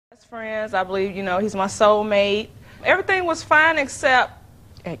friends. I believe, you know, he's my soulmate. Everything was fine except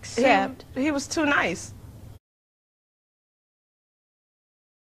he was too nice.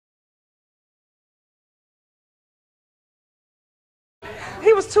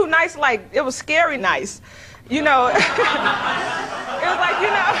 He was too nice, like, it was scary nice. You know, it was like,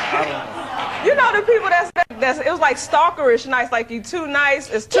 you know the people it was like stalkerish nice, like you too nice,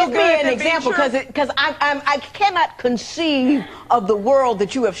 it's too good. Give me an example, because I cannot conceive of the world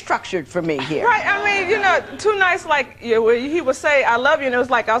that you have structured for me here. Right, I mean, you know, too nice, like, he would say, I love you, and it was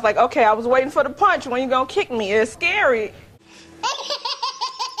like, I was like, okay, I was waiting for the punch, when you gonna kick me? It's scary.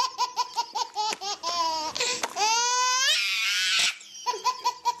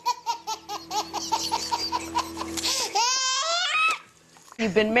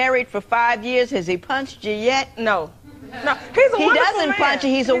 You've been married for 5 years. Has he punched you yet? No. No, he's a wonderful man. He doesn't punch you.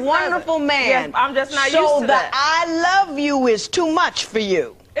 He's a wonderful man. Yes, I'm just not used to So that. the I love you is too much for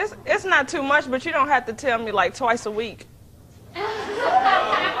you. It's not too much, but you don't have to tell me like twice a week. So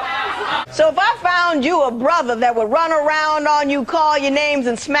if I found you a brother that would run around on you, call your names,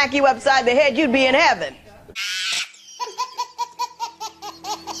 and smack you upside the head, you'd be in heaven.